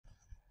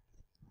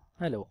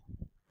Hello.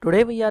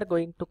 Today we are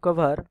going to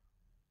cover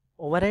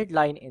overhead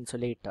line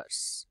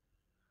insulators.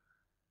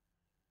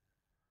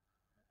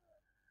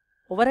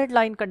 Overhead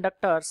line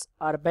conductors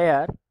are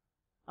bare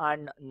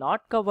and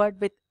not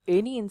covered with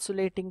any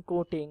insulating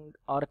coating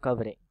or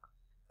covering.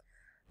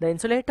 The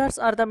insulators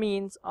are the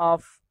means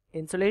of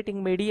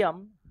insulating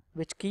medium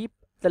which keep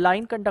the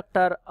line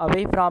conductor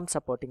away from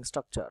supporting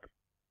structure.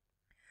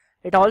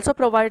 It also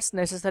provides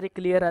necessary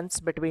clearance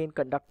between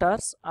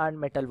conductors and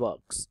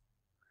metalworks,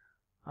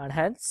 and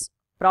hence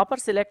proper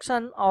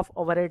selection of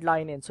overhead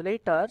line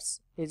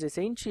insulators is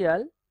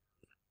essential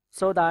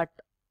so that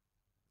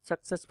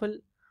successful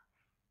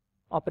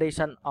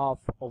operation of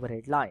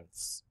overhead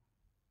lines.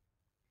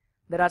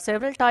 There are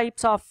several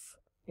types of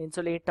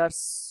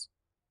insulators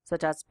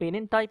such as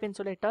pin-in type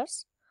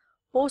insulators,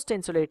 post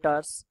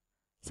insulators,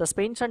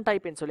 suspension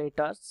type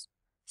insulators,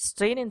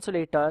 strain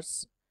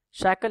insulators,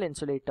 shackle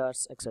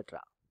insulators,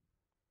 etc.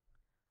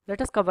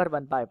 Let us cover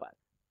one by one.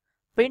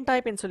 Pin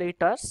type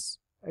insulators.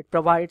 It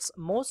provides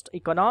most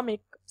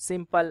economic,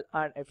 simple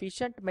and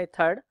efficient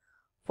method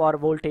for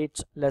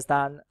voltage less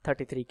than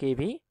 33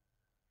 kV.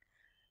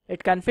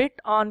 It can fit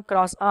on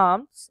cross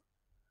arms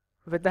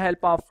with the help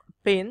of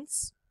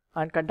pins,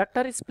 and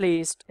conductor is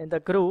placed in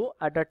the groove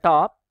at the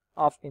top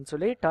of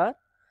insulator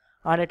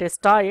and it is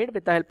tied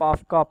with the help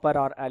of copper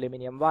or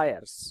aluminum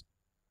wires.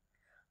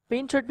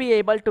 Pin should be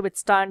able to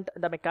withstand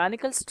the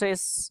mechanical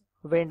stress,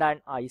 wind and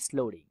ice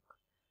loading.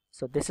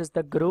 So this is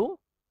the groove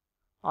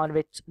on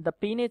which the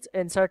pin is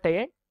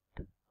inserted,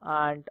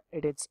 and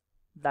it is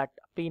that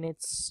pin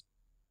is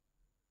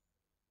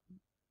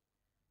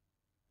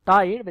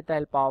tied with the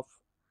help of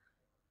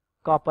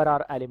copper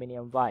or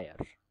aluminum wire.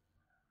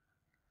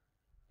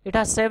 It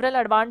has several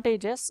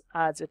advantages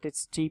as it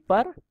is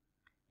cheaper.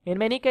 In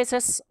many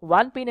cases,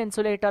 one pin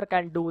insulator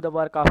can do the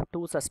work of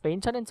two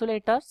suspension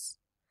insulators.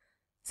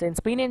 Since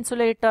pin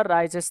insulator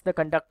rises the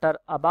conductor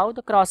above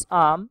the cross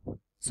arm,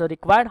 so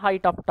required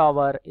height of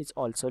tower is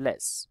also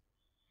less.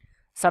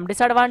 Some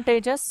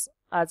disadvantages: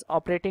 as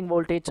operating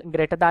voltage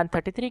greater than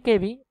 33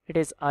 kV, it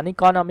is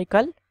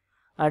uneconomical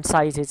and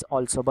size is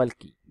also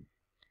bulky.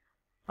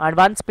 And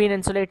once pin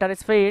insulator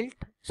is failed,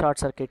 short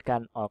circuit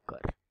can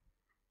occur.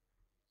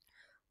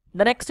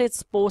 The next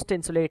is post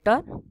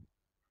insulator.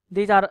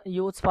 These are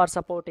used for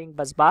supporting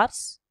bus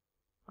bars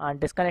and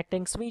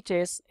disconnecting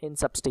switches in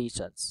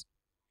substations.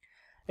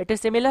 It is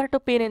similar to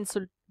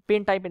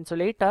pin type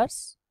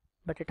insulators,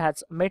 but it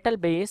has metal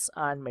base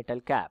and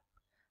metal cap.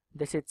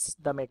 This is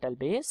the metal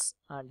base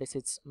and this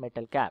is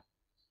metal cap.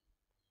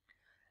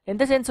 In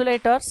these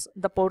insulators,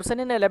 the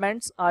porcelain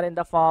elements are in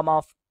the form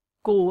of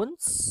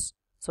cones.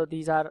 So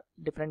these are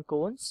different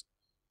cones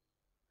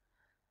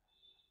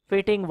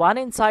fitting one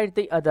inside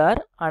the other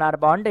and are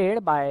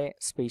bonded by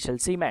special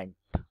cement.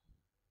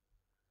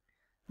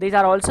 These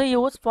are also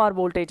used for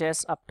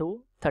voltages up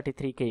to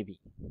 33 kV.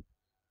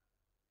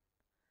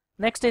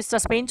 Next is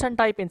suspension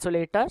type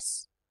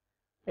insulators.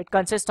 It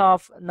consists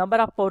of number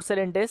of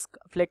porcelain discs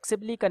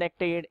flexibly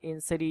connected in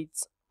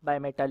series by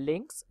metal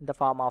links in the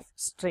form of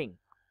string.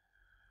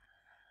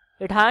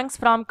 It hangs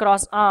from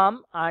cross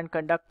arm and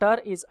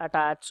conductor is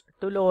attached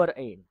to lower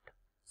end.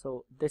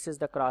 So this is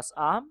the cross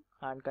arm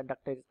and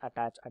conductor is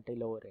attached at the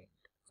lower end.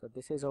 So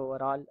this is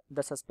overall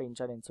the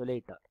suspension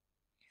insulator.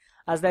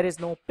 As there is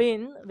no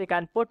pin, we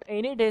can put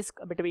any disc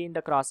between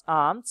the cross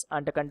arms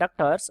and the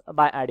conductors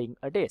by adding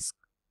a disc.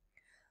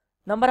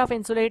 Number of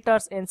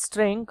insulators in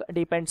string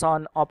depends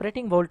on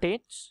operating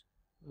voltage,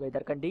 weather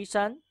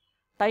condition,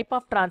 type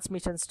of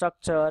transmission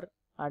structure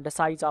and the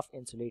size of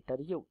insulator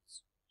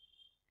used.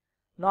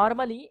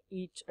 Normally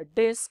each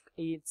disc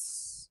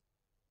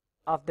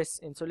of this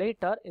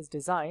insulator is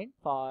designed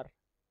for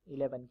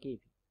 11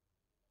 kV.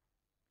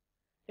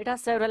 It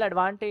has several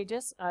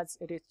advantages as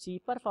it is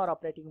cheaper for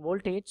operating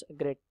voltage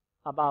grade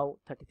above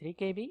 33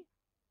 kV.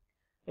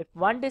 If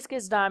one disc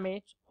is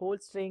damaged, whole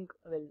string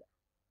will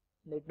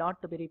need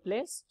not to be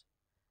replaced.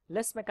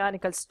 Less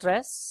mechanical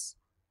stress.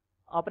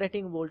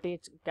 Operating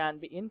voltage can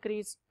be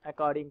increased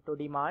according to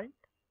demand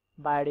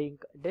by adding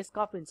disc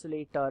of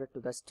insulator to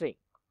the string.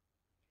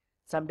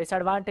 Some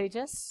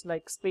disadvantages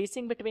like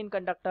spacing between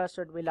conductors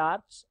should be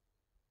large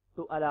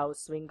to allow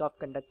swing of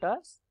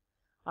conductors,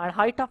 and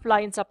height of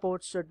line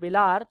support should be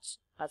large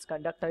as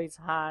conductor is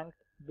hanged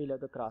below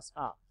the cross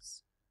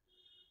arms.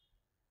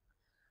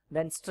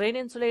 Then strain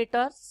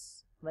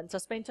insulators. When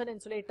suspension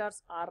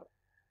insulators are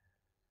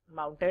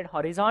mounted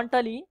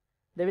horizontally,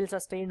 they will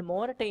sustain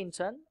more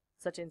tension.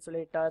 Such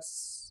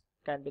insulators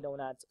can be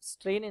known as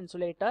strain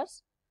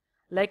insulators.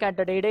 Like at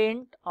the dead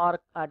end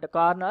or at the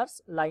corners,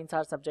 lines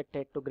are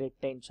subjected to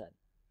great tension.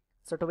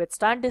 So to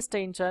withstand this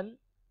tension,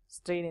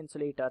 strain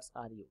insulators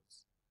are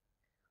used.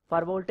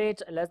 For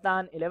voltage less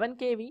than 11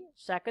 kV,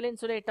 shackle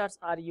insulators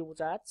are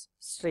used as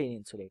strain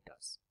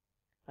insulators.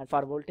 And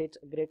for voltage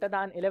greater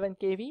than 11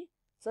 kV,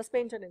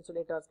 suspension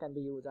insulators can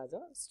be used as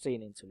a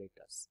strain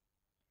insulators.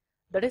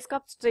 The disc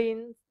of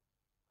strain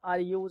are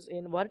used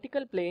in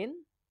vertical plane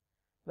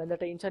when the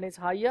tension is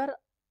higher,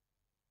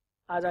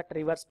 as at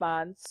reverse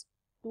spans,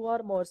 two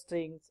or more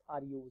strings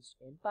are used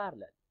in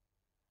parallel.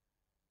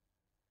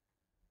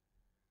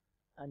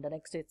 And the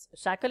next is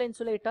shackle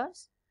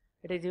insulators.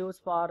 It is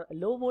used for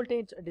low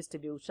voltage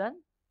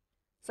distribution.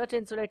 Such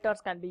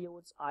insulators can be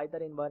used either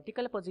in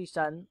vertical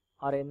position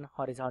or in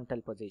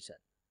horizontal position.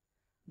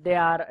 They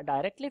are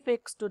directly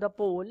fixed to the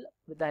pole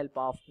with the help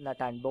of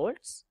nut and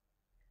bolts.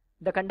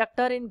 The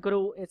conductor in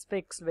groove is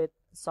fixed with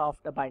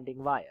soft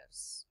binding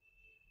wires.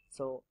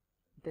 So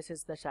this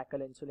is the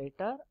shackle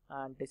insulator,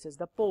 and this is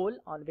the pole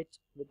on which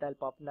with the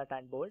help of nut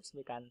and bolts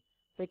we can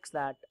fix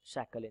that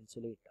shackle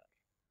insulator.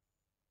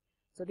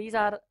 So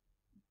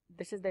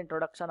this is the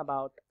introduction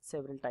about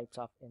several types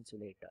of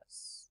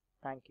insulators.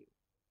 Thank you.